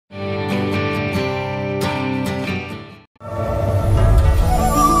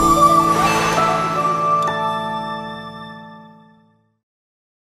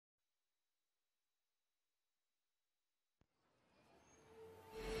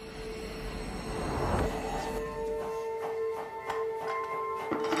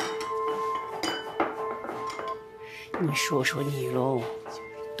你说说你喽，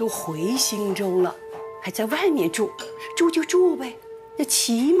都回新州了，还在外面住，住就住呗，那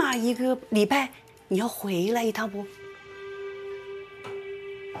起码1个礼拜你要回来一趟不？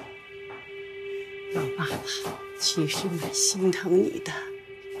老爸爸其实蛮心疼你的，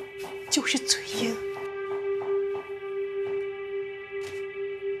就是嘴硬。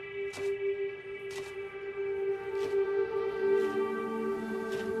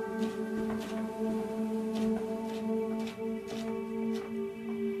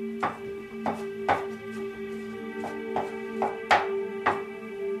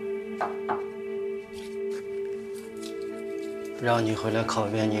让你回来考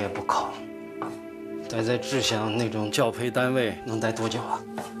编，你也不考，待在志向那种教培单位能待多久啊？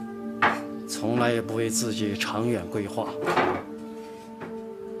从来也不为自己长远规划。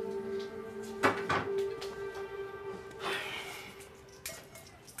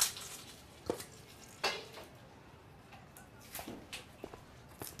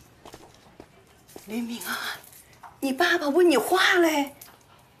雷鸣啊，你爸爸问你话嘞。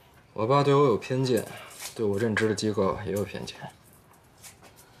我爸对我有偏见，对我任职的机构也有偏见。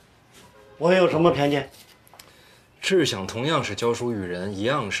我有什么偏见？志向同样是教书育人，一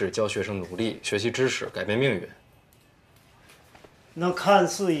样是教学生努力学习知识，改变命运。那看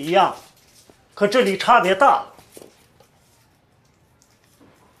似一样，可这里差别大了。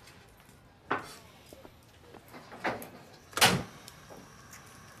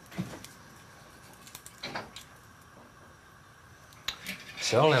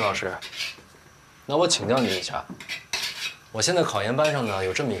行，雷老师，那我请教你一下。我现在考研班上呢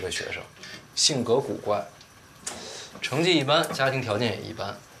有这么一个学生，性格古怪，成绩一般，家庭条件也一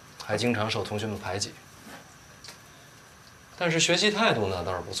般，还经常受同学们排挤。但是学习态度呢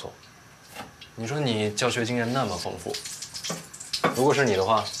倒是不错。你说你教学经验那么丰富，如果是你的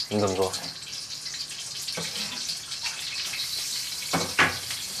话，你怎么做？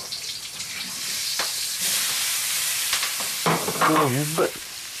过于笨，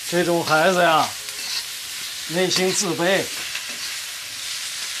这种孩子呀，内心自卑，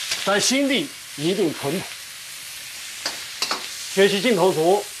但心地一定淳朴。学习劲头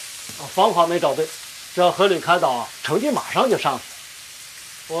足，方法没找对，只要合理开导，成绩马上就上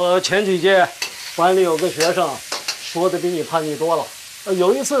去了。我前几届班里有个学生，说的比你叛逆多了，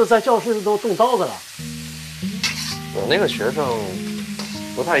有一次在教室都动刀子了。我那个学生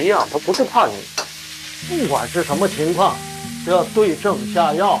不太一样，他不是叛逆，不管是什么情况，只要对症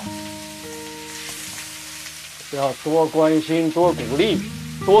下药，只要多关心、多鼓励、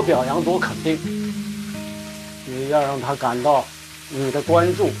多表扬、多肯定，你要让他感到你的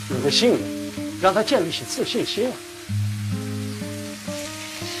关注、你的信任，让他建立起自信心。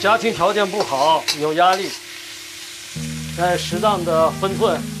家庭条件不好，有压力，在适当的分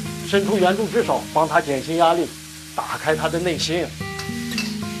寸，伸出援助之手，帮他减轻压力，打开他的内心。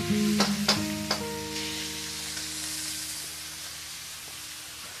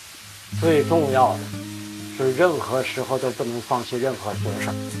最重要的是，任何时候都不能放弃任何学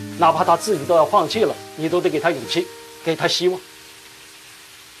生，哪怕他自己都要放弃了，你都得给他勇气，给他希望。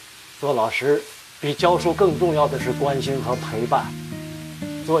做老师比教书更重要的是关心和陪伴，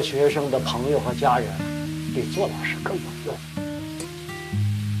做学生的朋友和家人比做老师更有用。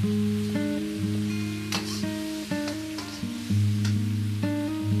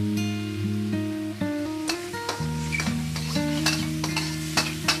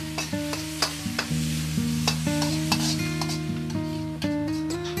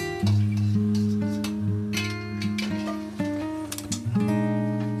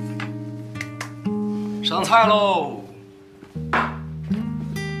上菜喽！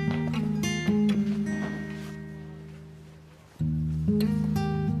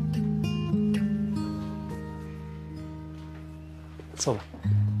坐吧。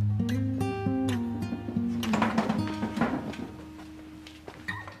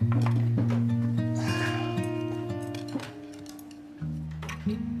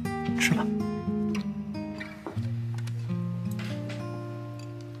吃吧。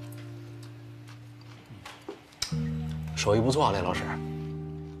手艺不错啊，雷老师。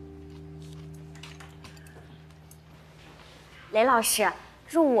雷老师，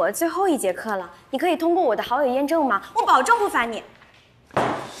这是我最后一节课了，你可以通过我的好友验证吗？我保证不烦你。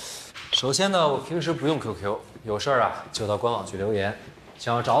首先呢，我平时不用 QQ， 有事儿啊就到官网去留言，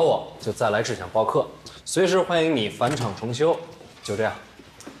想要找我就再来志向报课，随时欢迎你返场重修。就这样，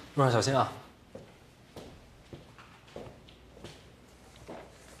路上小心啊。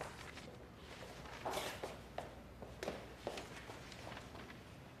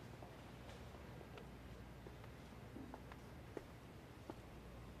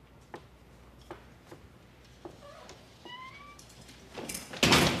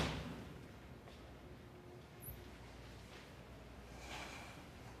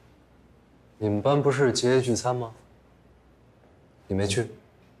你们班不是结业聚餐吗？你没去？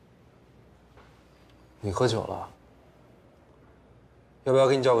你喝酒了？要不要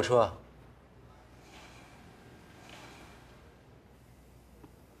给你叫个车啊？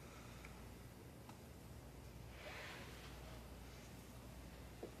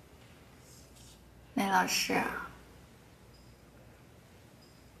雷老师，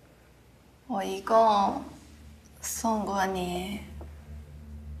我一共送过你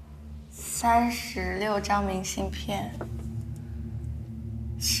36张明信片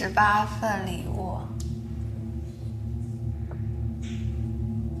，18份礼物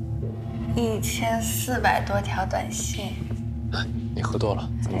，1400多条短信。你喝多了，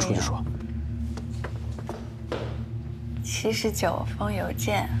咱们出去说。79封邮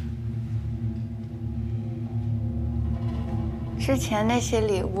件。之前那些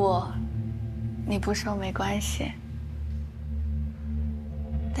礼物，你不收没关系。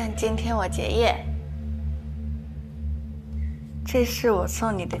但今天我结业，这是我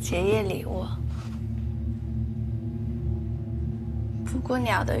送你的结业礼物。布谷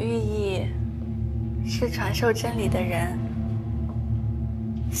鸟的寓意是传授真理的人，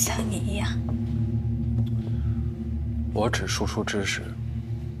像你一样。我只输出知识，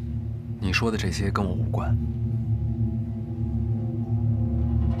你说的这些跟我无关。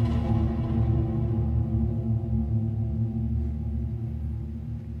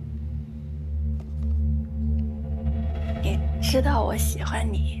你知道我喜欢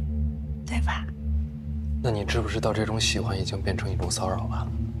你，对吧？那你知不知道这种喜欢已经变成一种骚扰了？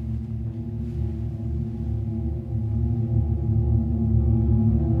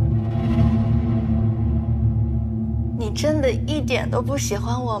你真的一点都不喜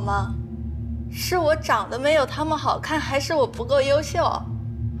欢我吗？是我长得没有他们好看，还是我不够优秀？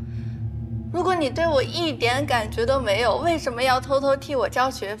如果你对我一点感觉都没有，为什么要偷偷替我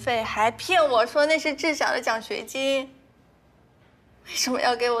交学费，还骗我说那是志小的奖学金？为什么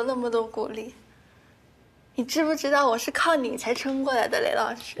要给我那么多鼓励？你知不知道我是靠你才撑过来的，雷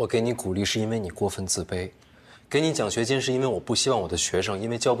老师？我给你鼓励是因为你过分自卑，给你奖学金是因为我不希望我的学生因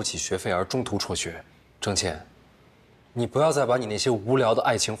为交不起学费而中途辍学。郑倩，你不要再把你那些无聊的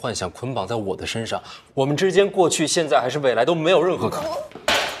爱情幻想捆绑在我的身上，我们之间过去、现在还是未来都没有任何可能。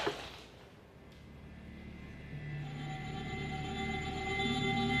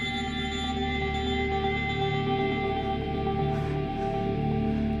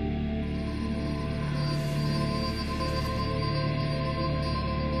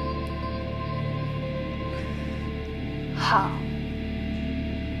好，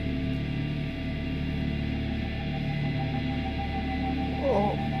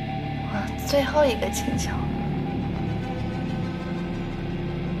我最后一个请求，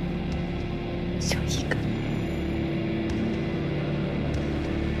就一个。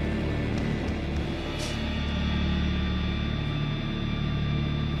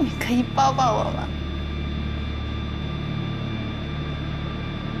你可以抱抱我吗？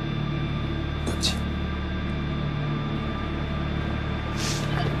对不起。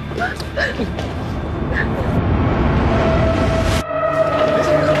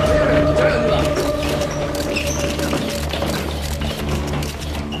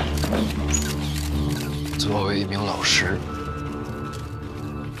作为一名老师，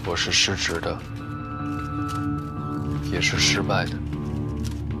我是失职的，也是失败的。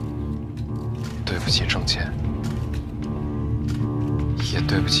对不起郑倩，也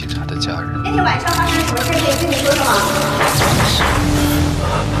对不起她的家人。那天晚上发生什么事可以跟你说说吗？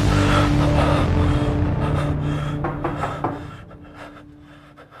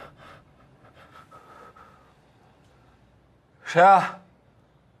谁啊？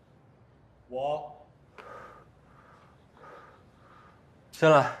我进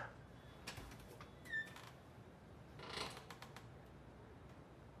来。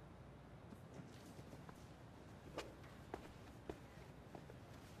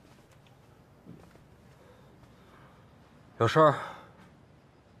有事儿？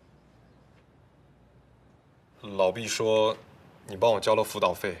老毕说，你帮我交了辅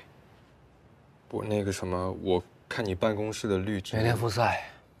导费。我那个什么，我看你办公室的绿植。明天复赛，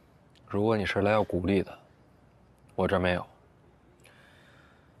如果你是来要鼓励的，我这儿没有。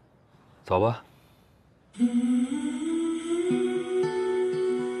走吧。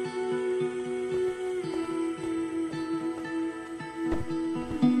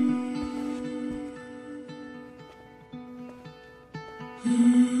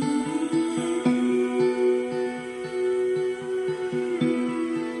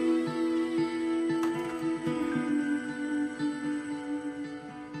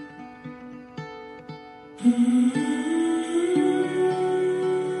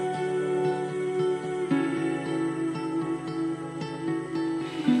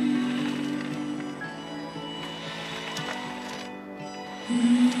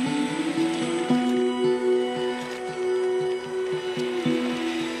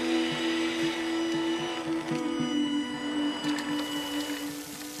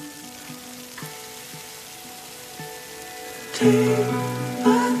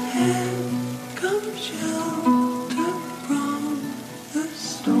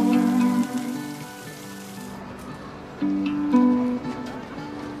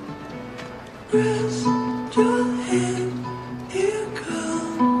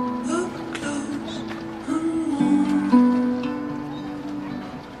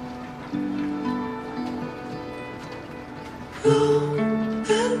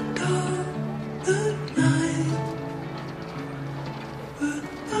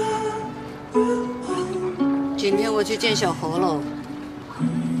今天我去见小何了。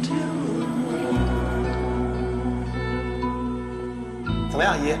怎么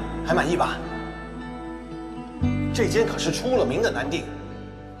样，姨，还满意吧？这间可是出了名的难订，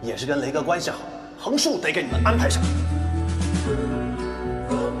也是跟雷哥关系好，横竖得给你们安排上。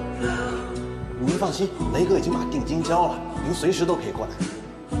您放心，雷哥已经把定金交了，您随时都可以过来。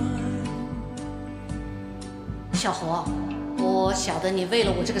小何，我晓得你为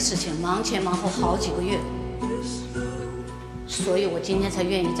了我这个事情忙前忙后好几个月，所以我今天才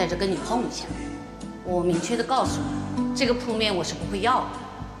愿意在这跟你碰一下。我明确的告诉你，这个铺面我是不会要的。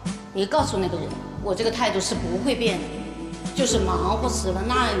你告诉那个人，我这个态度是不会变的，就是忙活死了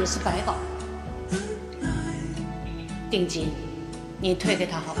那也是白搞。定金，你退给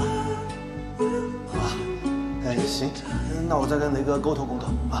他好吧？好啊，哎，行，那我再跟雷哥沟通沟通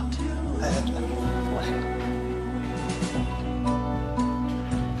啊。哎，过来。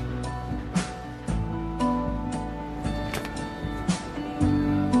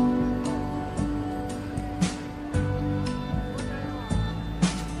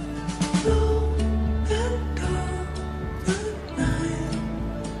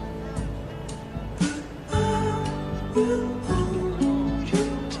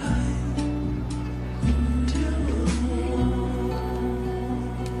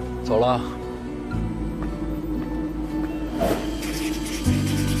走了。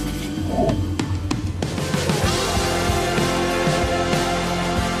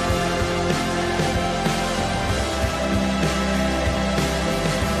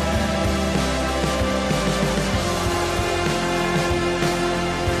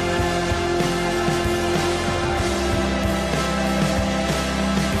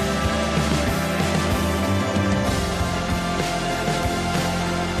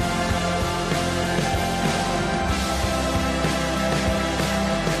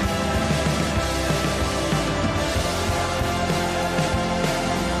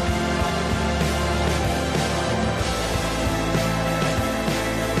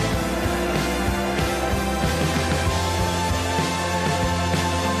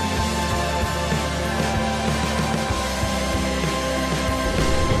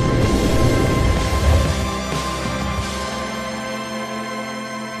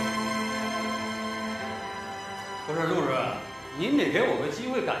不是陆主任，您得给我个机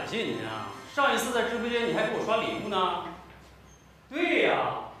会感谢您啊！上一次在直播间你还给我刷礼物呢。对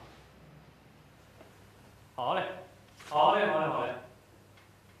呀。好嘞，好嘞，好嘞，好嘞。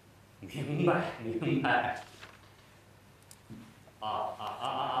明白，明白。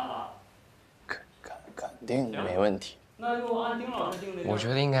肯定没问题。那就按丁老师定的。我觉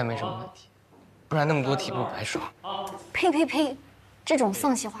得应该没什么问题，不然那么多题不白刷。呸呸呸，这种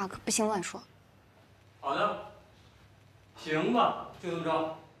丧气话可不行乱说。好的。行吧，就这么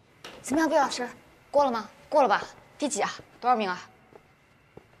着。怎么样，毕老师，过了吗？过了吧？第几啊？多少名啊？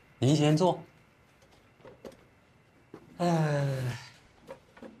您先坐。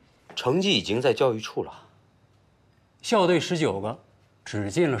成绩已经在教育处了。校队19个，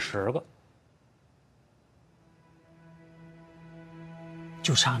只进了10个，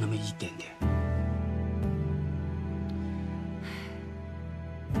就差那么一点点。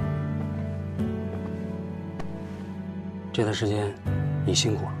这段时间你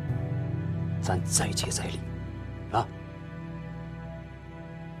辛苦了，咱再接再厉，啊！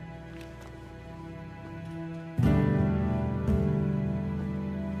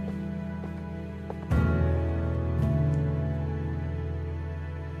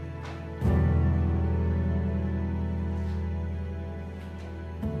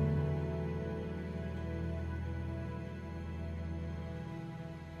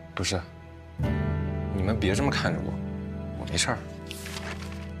不是，你们别这么看着我。我没事儿。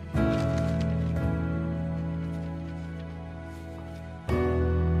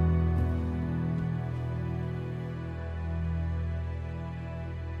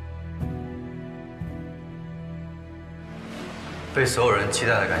被所有人期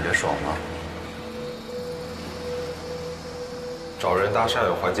待的感觉爽吗？找人搭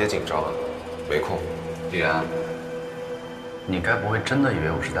讪缓解紧张，没空。李然，你该不会真的以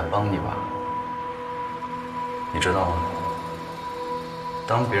为我是在帮你吧？你知道吗？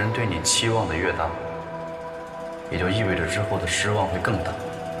当别人对你期望的越大，也就意味着之后的失望会更大。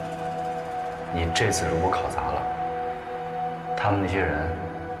你这次如果考砸了，他们那些人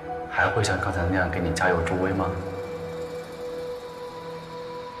还会像刚才那样给你加油助威吗？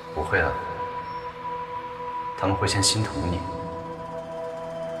不会的，他们会先心疼你，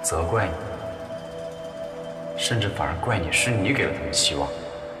责怪你，甚至反而怪你是你给了他们希望。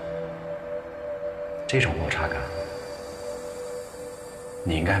这种落差感，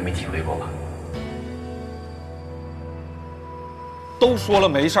你应该还没体会过吧？都说了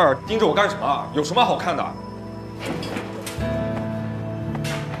没事儿，盯着我干什么？有什么好看的？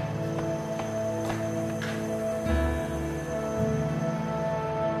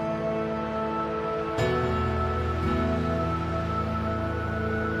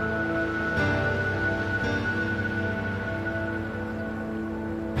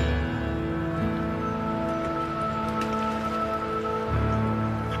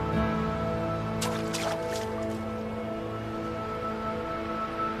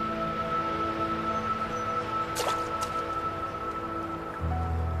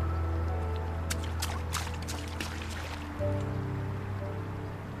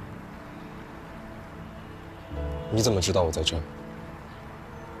你怎么知道我在这？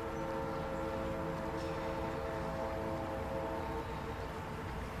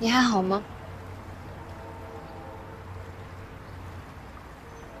你还好吗？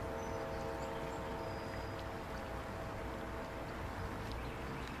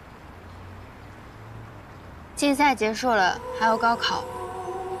竞赛结束了，还有高考，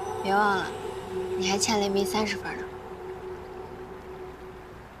别忘了，你还欠雷鸣30分呢。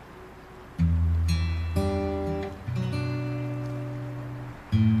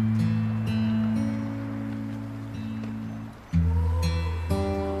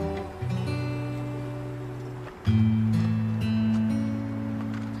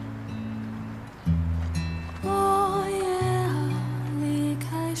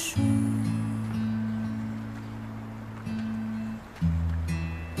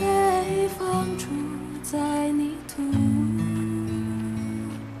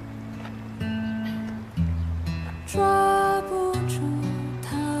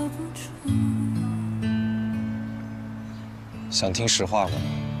想听实话吗？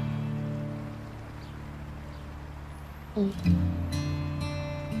嗯。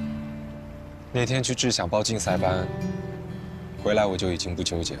那天去志享报竞赛班，回来我就已经不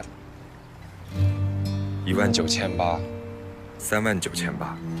纠结了。19800，39800，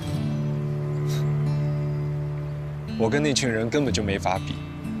我跟那群人根本就没法比。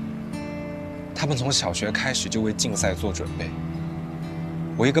他们从小学开始就为竞赛做准备，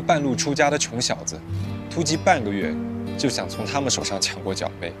我一个半路出家的穷小子，突击半个月就想从他们手上抢过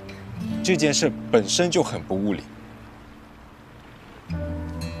奖杯，这件事本身就很不物理。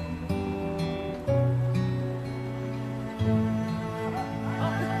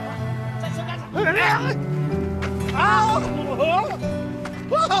跑！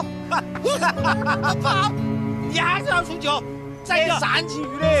你还是要出球，再钓三级鱼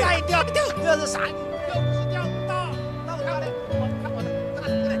嘞！再钓，这是三级鱼，又不是钓不到。那我看的，看我的，那个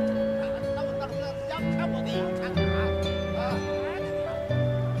嘞，那我要看我的也看啊！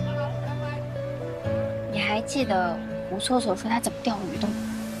你还记得吴错错说他怎么钓鱼的吗？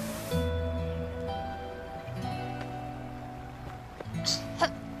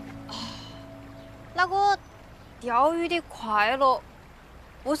那个钓鱼的快乐，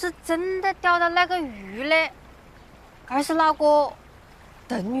不是真的钓到那个鱼嘞，而是那个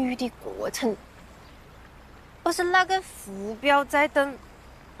等鱼的过程，不是那个浮标在等，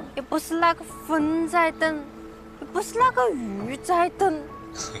也不是那个风在等，也不是那个鱼在等，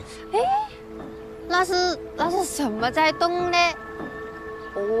哎，那是什么在动呢？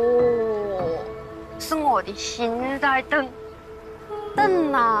哦，是我的心在等，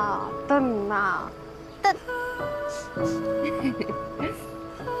等啊等啊等。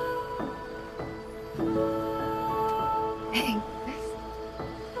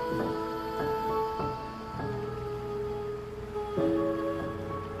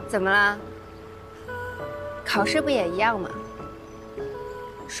怎么了？考试不也一样吗？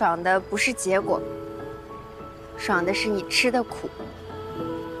爽的不是结果，爽的是你吃的苦、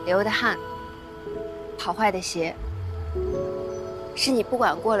流的汗、跑坏的鞋，是你不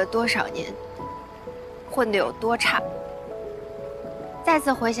管过了多少年，混得有多差，再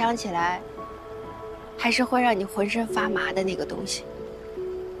次回想起来，还是会让你浑身发麻的那个东西。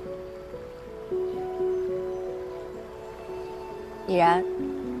李然，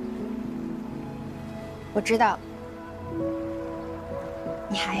我知道，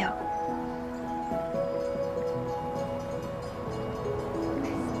你还有。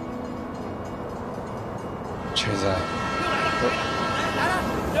裙子，来了，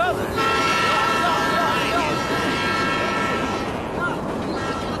这子。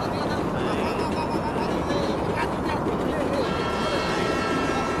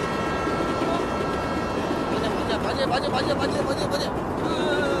跑进！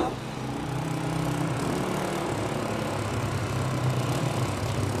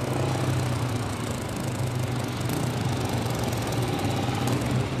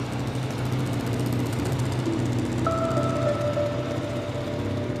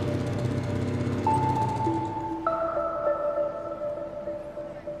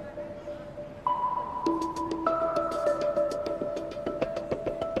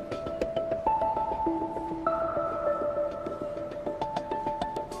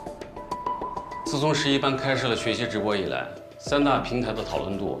自从11班开设了学习直播以来，3大平台的讨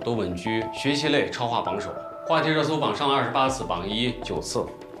论度都稳居学习类超话榜首，话题热搜榜上28次，榜1 9次。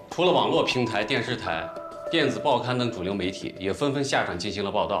除了网络平台、电视台、电子报刊等主流媒体也纷纷下场进行了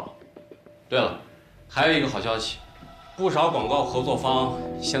报道。对了，还有一个好消息，不少广告合作方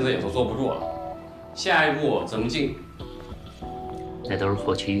现在也都坐不住了。下一步怎么进？那都是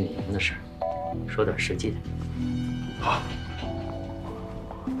后期运营的事儿，说点实际的。好。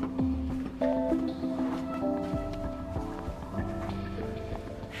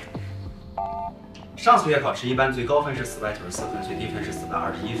上次月考11班最高分是494分，最低分是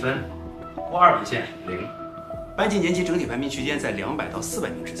421分，过2本线0。班级年级整体排名区间在200到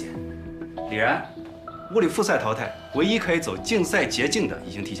400名之间。李然，物理复赛淘汰，唯一可以走竞赛捷径的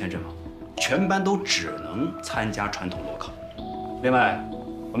已经提前阵亡，全班都只能参加传统裸考。另外，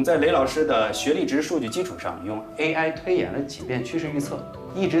我们在雷老师的学历值数据基础上，用 AI 推演了几遍趋势预测，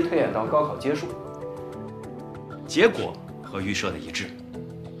一直推演到高考结束，结果和预设的一致。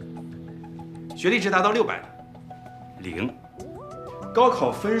学历值达到600的0，高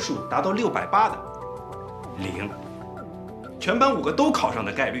考分数达到680的0，全班5个都考上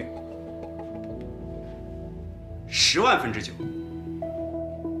的概率10万分之9。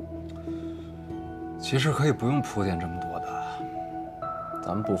其实可以不用铺垫这么多的，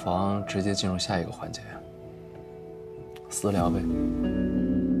咱们不妨直接进入下一个环节，私聊呗。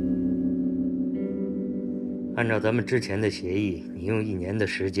按照咱们之前的协议，你用1年的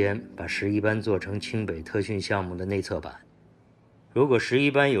时间把11班做成清北特训项目的内测版。如果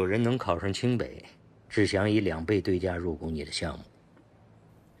11班有人能考上清北，志祥以2倍对价入股你的项目。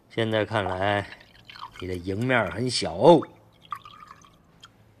现在看来，你的赢面很小哦。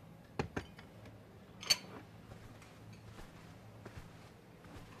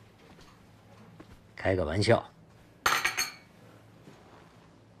开个玩笑。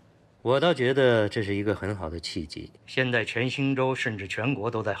我倒觉得这是一个很好的契机。现在全新州甚至全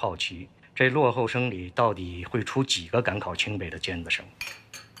国都在好奇，这落后生里到底会出几个敢考清北的尖子生。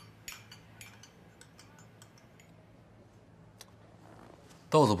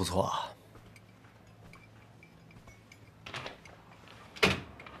豆子不错啊。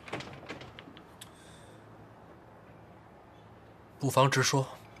不妨直说。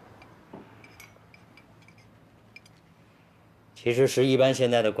其实11班现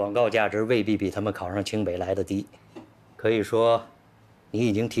在的广告价值未必比他们考上清北来的低，可以说，你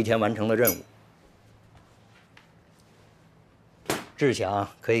已经提前完成了任务。志祥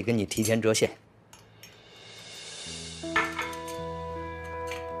可以跟你提前折现。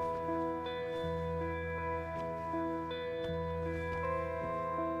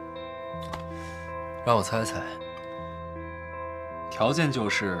让我猜猜，条件就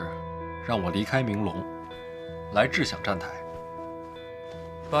是让我离开明龙，来志享站台。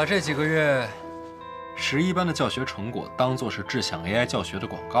把这几个月11班的教学成果当作是志享 AI 教学的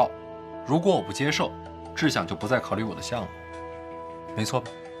广告，如果我不接受，志享就不再考虑我的项目，没错吧？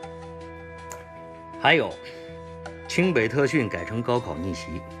还有，清北特训改成高考逆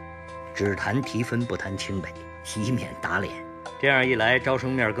袭，只谈提分不谈清北，以免打脸。这样一来，招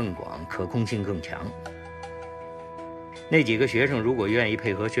生面更广，可控性更强。那几个学生如果愿意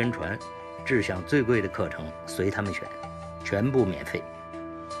配合宣传，志享最贵的课程随他们选，全部免费。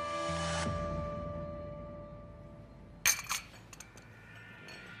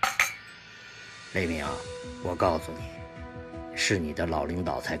雷鸣，我告诉你，是你的老领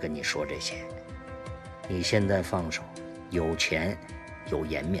导才跟你说这些。你现在放手，有钱，有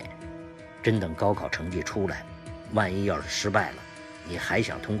颜面，真等高考成绩出来，万一要是失败了，你还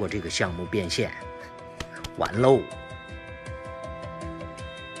想通过这个项目变现，完喽！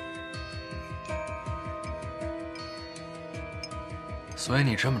所以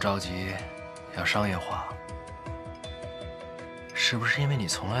你这么着急要商业化，是不是因为你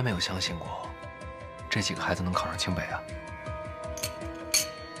从来没有相信过这几个孩子能考上清北啊？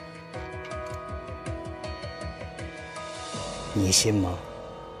你信吗？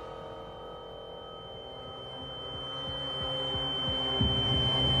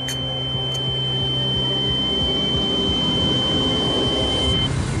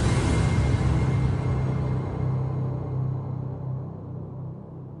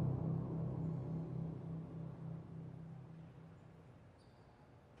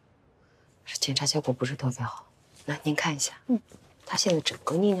检查结果不是特别好，来您看一下。他现在整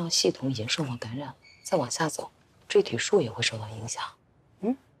个泌尿系统已经受到感染了，再往下走，椎体束也会受到影响。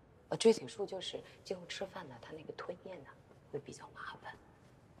椎体束就是今后吃饭呢，他那个吞咽呢会比较麻烦。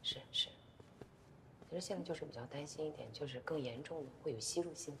是。其实现在就是比较担心一点，就是更严重的会有吸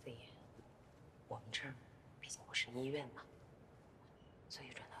入性肺炎。我们这儿毕竟不是医院嘛，所以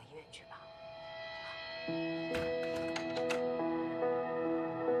转到医院去吧。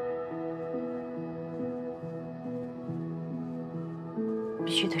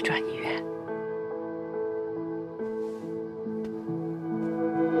必须得转医院。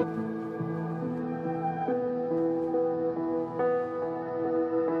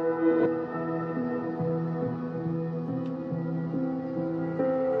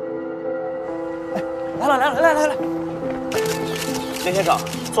来，雷先生，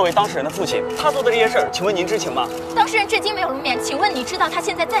作为当事人的父亲，他做的这些事儿，请问您知情吗？当事人至今没有露面，请问你知道他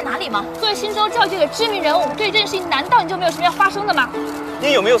现在在哪里吗？作为新州教育界的知名人物，对这件事情难道你就没有什么要发声的吗？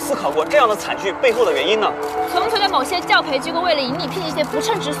您有没有思考过这样的惨剧背后的原因呢？从前的某些教培机构为了盈利，聘一些不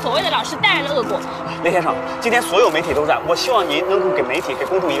称职所谓的老师，带来了恶果。雷先生，今天所有媒体都在，我希望您能够给媒体、给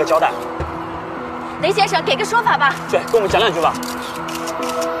公众一个交代。雷先生，给个说法吧。对，跟我们讲两句吧。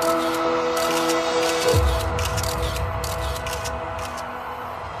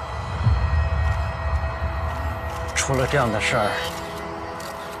出了这样的事儿，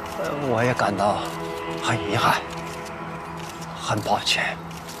我也感到很遗憾，很抱歉。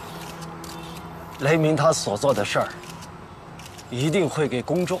雷鸣他所做的事儿，一定会给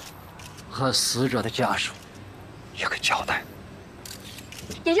公众和死者的家属一个交代。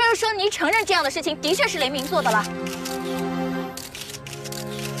也就是说，你承认这样的事情的确是雷鸣做的了？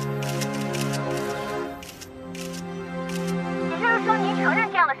也就是说，你承认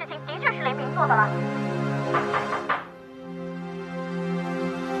这样的事情的确是雷鸣做的了？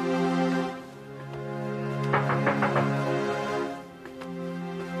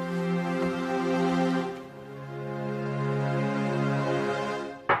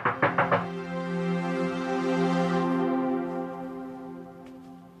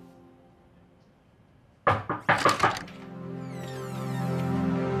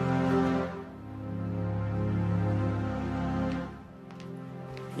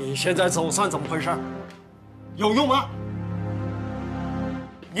你现在总算怎么回事？有用吗？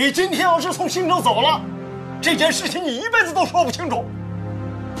你今天要是从新州走了，这件事情你一辈子都说不清楚。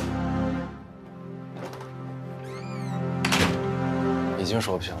已经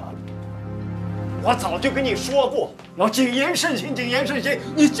说不清了。我早就跟你说过，要谨言慎行，谨言慎行，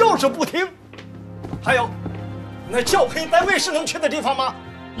你就是不听。还有，那教培单位是能去的地方吗？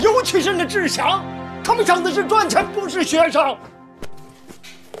尤其是那志强，他们想的是赚钱，不是学生。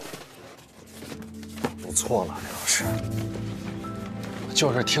你错了，雷老师，我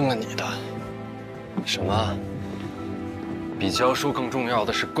就是听了你的。什么？比教书更重要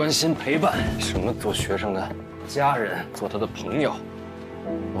的是关心陪伴。什么做学生的家人，做他的朋友。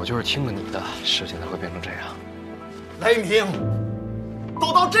我就是听了你的，事情才会变成这样。雷鸣，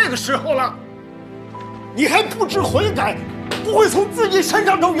都到这个时候了，你还不知悔改，不会从自己身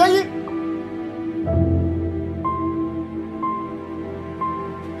上找原因。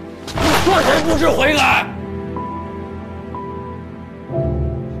你说谁不知悔改？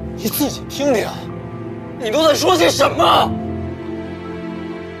你自己听听，你都在说些什么？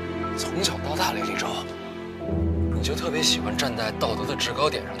从小到大，雷立洲，你就特别喜欢站在道德的制高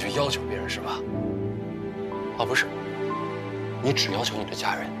点上去要求别人，是吧？哦，不是，你只要求你的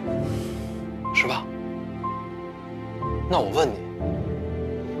家人，是吧？那我问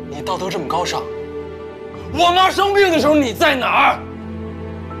你，你道德这么高尚，我妈生病的时候你在哪儿？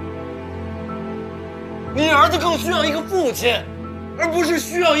你儿子更需要一个父亲，而不是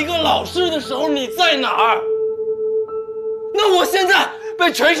需要一个老师的时候你在哪儿？那我现在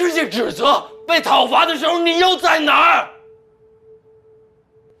被全世界指责、被讨伐的时候，你又在哪儿？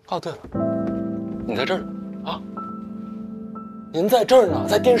哦，对了，你在这儿呢啊！您在这儿呢，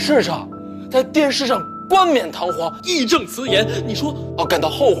在电视上，在电视上冠冕堂皇、义正辞严，你说哦，感到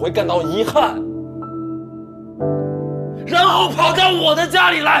后悔，感到遗憾，然后跑到我的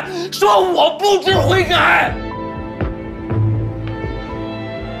家里来说我不知悔改。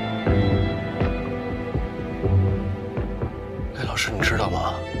雷老师，你知道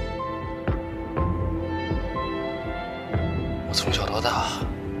吗？我从小到大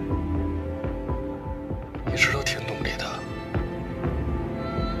一直都挺努力的，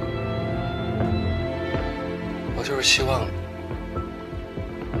我就是希望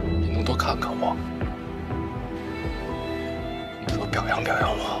你能多看看我，多表扬表扬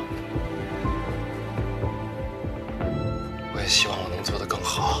我。我也希望我能做得更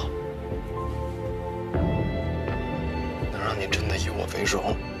好，能让你真的以我为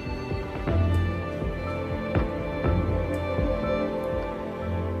荣。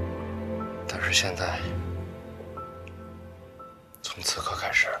但是现在，从此刻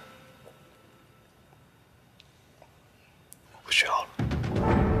开始，我不需要了。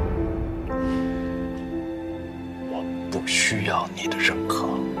我不需要你的认可，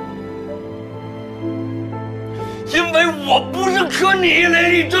因为我不认可你，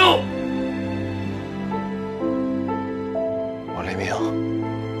雷立正。我雷鸣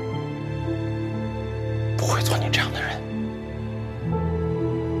不会做你这样的人。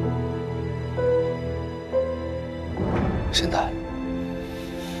现在，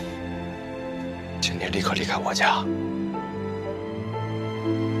请你立刻离开我家。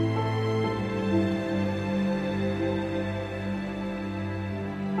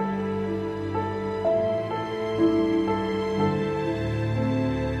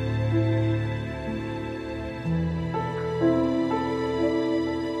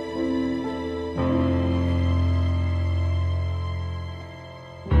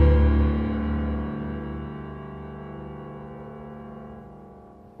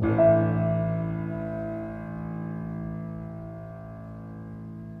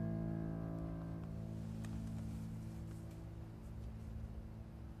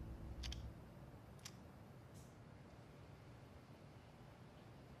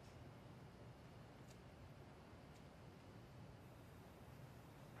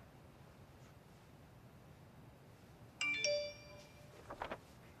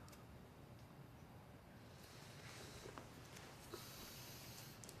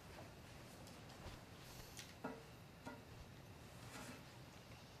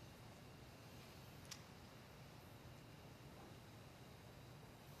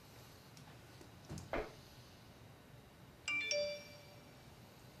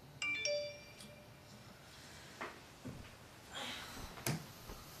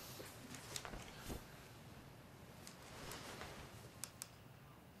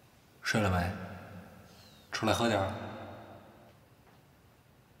睡了没？出来喝点儿。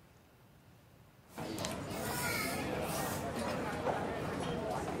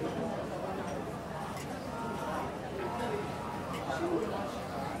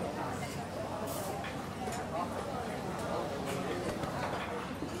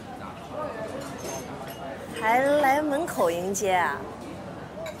还来门口迎接啊？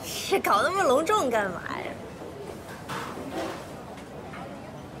是搞那么隆重干嘛呀？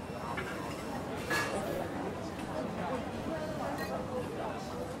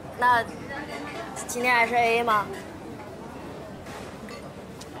那今天还是 AA 吗？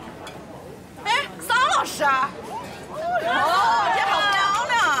哎，桑老师，哦，这好漂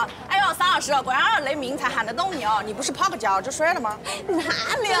亮！哎呦，桑老师，果然让雷鸣才喊得动你哦。你不是泡个脚就睡了吗？哪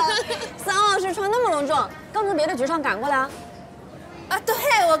里啊？桑老师穿那么隆重，刚从别的局上赶过来啊？啊，对，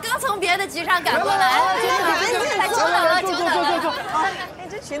我刚从别的局上赶过来。太久等了，久等了。哎，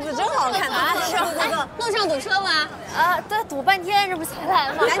这裙子真好看啊！是吗？路上堵车吗？啊，对，堵半天，这不才来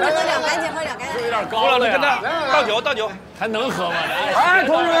吗？赶紧喝点，赶紧喝点，赶紧。有点高了，跟他倒酒，倒酒，还能喝吗？哎，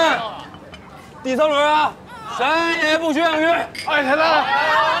同志们，第三轮啊，谁也不许养鱼。哎，来，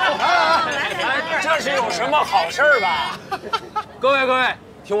这是有什么好事吧？各位，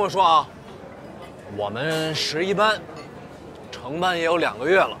听我说啊，我们11班成班也有2个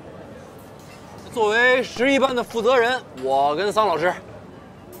月了。作为11班的负责人，我跟桑老师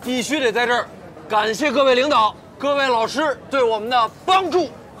必须得在这儿感谢各位领导、各位老师对我们的帮助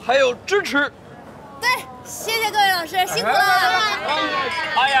还有支持。对，谢谢各位老师，辛苦了。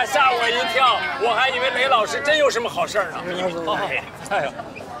哎呀，吓我一跳，我还以为雷老师真有什么好事呢。哎呀，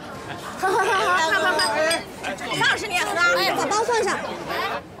桑老师你也喝啊？哎，把包放上。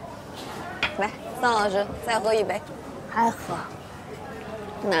来，桑老师再喝一杯。还喝？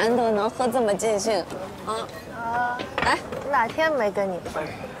难得能喝这么尽兴，来，哪天没跟你喝？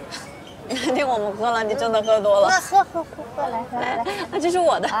哪天我们喝了，你真的喝多了。那喝，来，啊，这是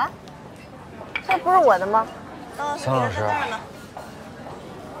我的啊，这不是我的吗？桑老师，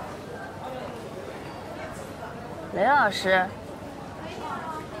雷老师，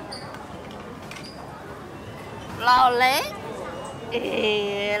老雷，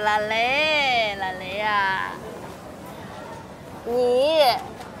哎，老雷呀，你，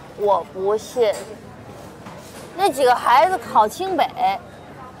我不信。那几个孩子考清北，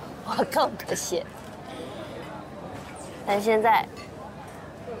我更不信。但现在，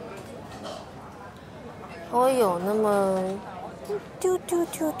我有那么一丢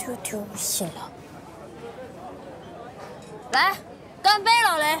信了。来，干杯，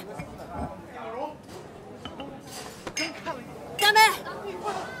老雷！干杯！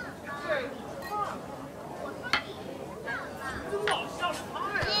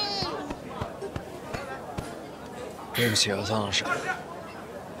对不起啊，桑老师。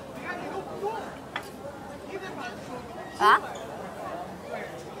啊？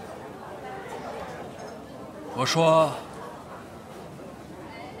我说，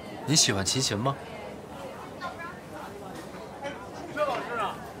你喜欢齐秦吗？数学老师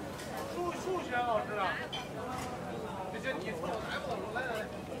啊，数学老师啊，这你来。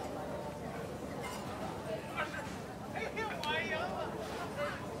哎呀，我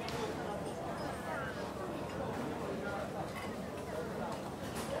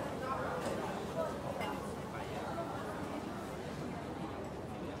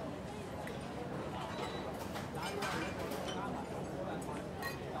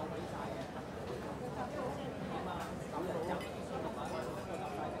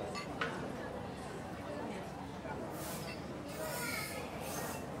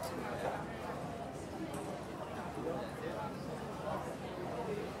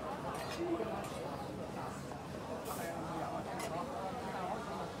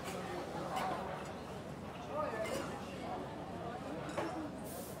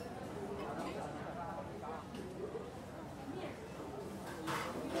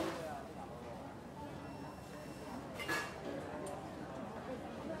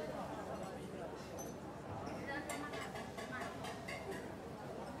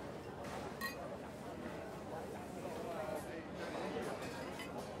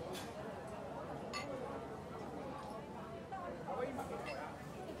赢了！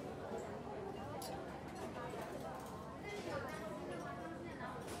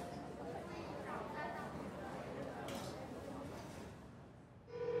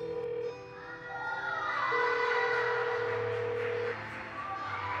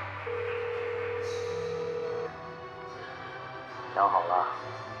想好了？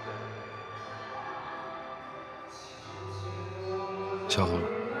想好了，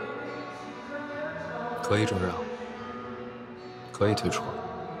可以转让，可以退出，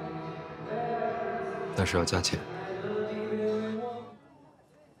但是要加钱。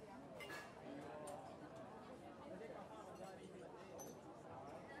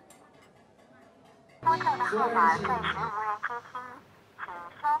拨叫的号码暂时无人接听，请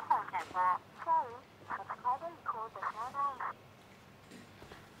稍后再拨。Sorry, subscriber call does not answer.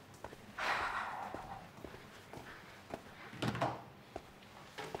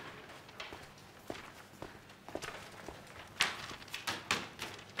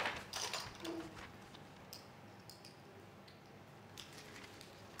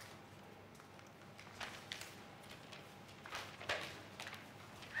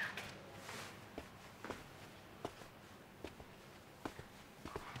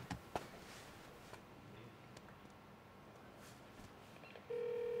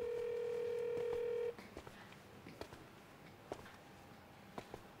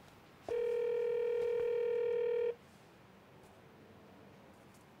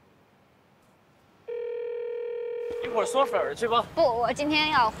 一会儿嗦粉儿去吧。不，我今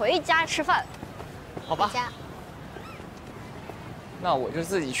天要回家吃饭。好吧。回家。那我就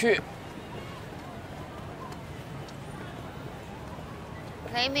自己去。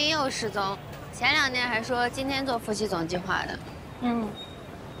雷鸣又失踪，前2天还说今天做夫妻总计划的。嗯。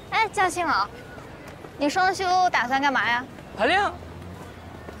哎，嘉庆老，你双休打算干嘛呀？排练啊。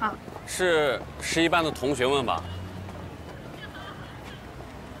好。是11班的同学们吧？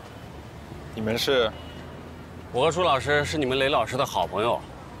你们是？我和朱老师是你们雷老师的好朋友，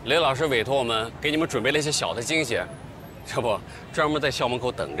雷老师委托我们给你们准备了一些小的惊喜，这不专门在校门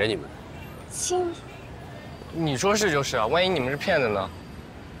口等着你们。惊喜？你说是就是啊，万一你们是骗子呢？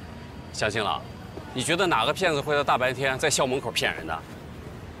夏青老，你觉得哪个骗子会在大白天在校门口骗人的？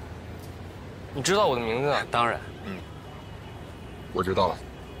你知道我的名字？当然。我知道了。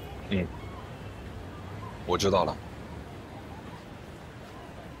我知道了。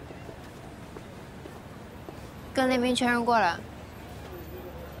跟雷鸣确认过了。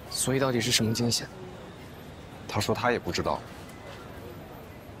所以到底是什么惊喜？他说他也不知道。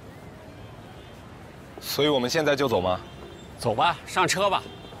所以我们现在就走吗？走吧，上车吧。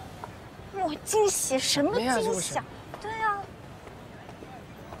我惊喜什么惊喜啊？对啊。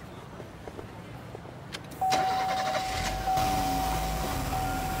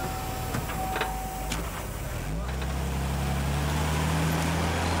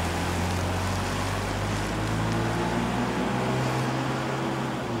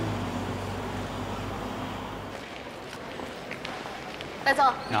来走。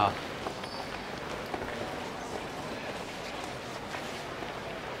你好。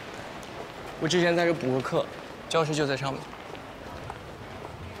我之前在这补过课，教室就在上面。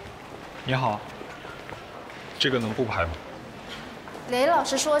你好，这个能不拍吗？雷老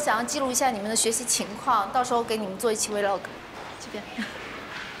师说想要记录一下你们的学习情况，到时候给你们做一期 vlog。这边。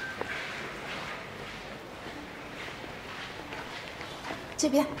这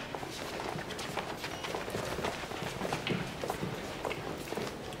边。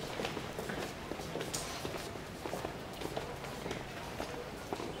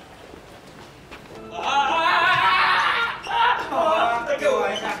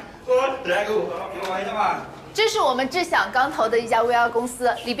这是我们智享刚投的一家 VR 公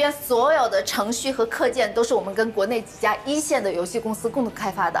司，里边所有的程序和课件都是我们跟国内几家一线的游戏公司共同开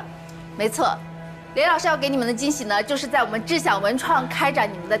发的。没错，雷老师要给你们的惊喜呢，就是在我们智享文创开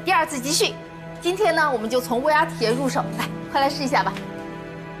展你们的第2次集训。今天呢，我们就从 VR 体验入手，来，快来试一下吧。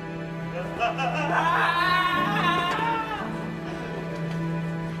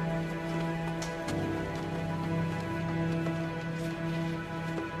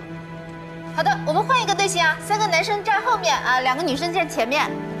好的，我们换一个队形啊，3个男生站后面啊，2个女生站前面。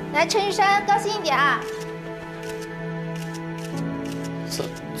来，陈玉珊，高兴一点啊！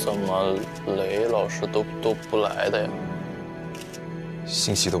怎么雷老师都不来的呀？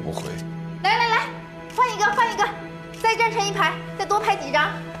信息都不回。来，换一个，再站成一排，再多拍几张。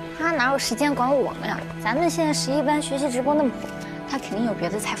他哪有时间管我们呀？咱们现在11班学习直播那么火，他肯定有别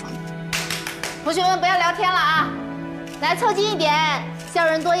的采访。同学们不要聊天了啊！来，凑近一点，笑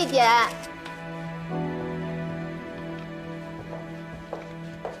人多一点。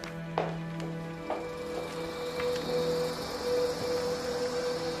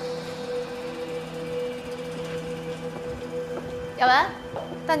雅文，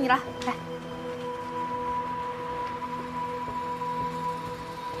到你了，来。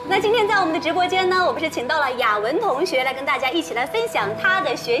那今天在我们的直播间呢，我们是请到了雅文同学来跟大家一起来分享他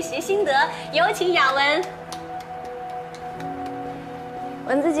的学习心得，有请雅文。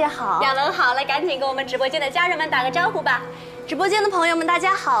蚊子姐好，雅文好，来赶紧跟我们直播间的家人们打个招呼吧。直播间的朋友们，大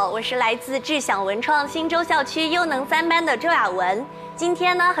家好，我是来自智享文创新洲校区优能3班的周雅文。今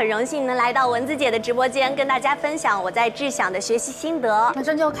天呢，很荣幸能来到蚊子姐的直播间，跟大家分享我在智享的学习心得。马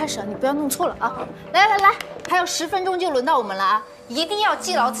上就要开始了，你不要弄错了啊！来，还有10分钟就轮到我们了啊！一定要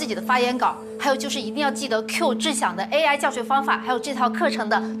记牢自己的发言稿，还有就是一定要记得 Q 智享的 AI 教学方法，还有这套课程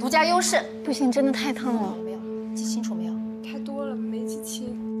的独家优势。不行，真的太烫了。没有记清楚没有？太多了，没记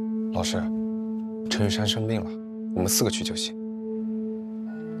清。老师，陈玉珊生病了，我们4个去就行。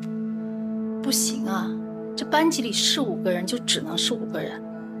不行啊，这班级里是5个人，就只能是5个人。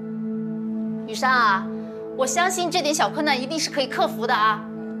雨珊啊，我相信这点小困难一定是可以克服的啊！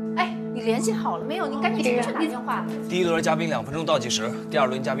哎，你联系好了没有？你赶紧去打电话。第1轮嘉宾2分钟倒计时，第2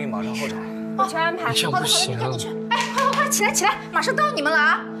轮嘉宾马上候场。我去安排。这样不行啊！好的，你赶紧去。哎，快，起来，马上到你们了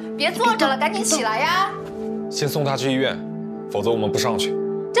啊！别坐着了，赶紧起来呀！先送他去医院，否则我们不上去。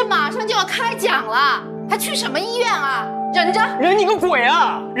这马上就要开讲了，还去什么医院啊？忍着！忍你个鬼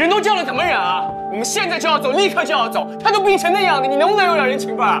啊！人都叫了怎么忍啊？我们现在就要走，立刻就要走。他都病成那样的，你能不能有点人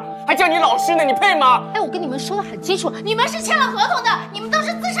情味啊？还叫你老师呢，你配吗？哎，我跟你们说的很清楚，你们是签了合同的，你们都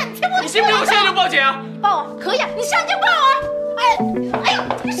是资产，你听不懂？你信不信我现在就报警啊？报啊，可以啊，你上就报啊！哎呦，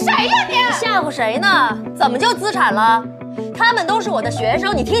你谁呀你？吓唬谁呢？怎么就资产了？他们都是我的学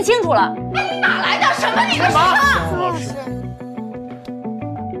生，你听清楚了。哎，你哪来的？什么你的学生？老师，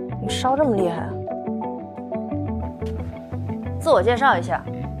你烧这么厉害啊？自我介绍一下，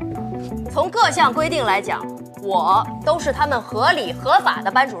从各项规定来讲，我都是他们合理合法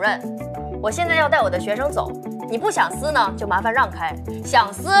的班主任。我现在要带我的学生走，你不想撕呢，就麻烦让开；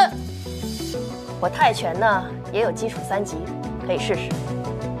想撕，我泰拳呢也有基础3级，可以试试。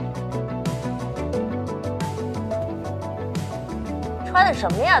穿的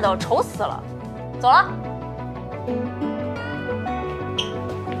什么呀都，丑死了！走了。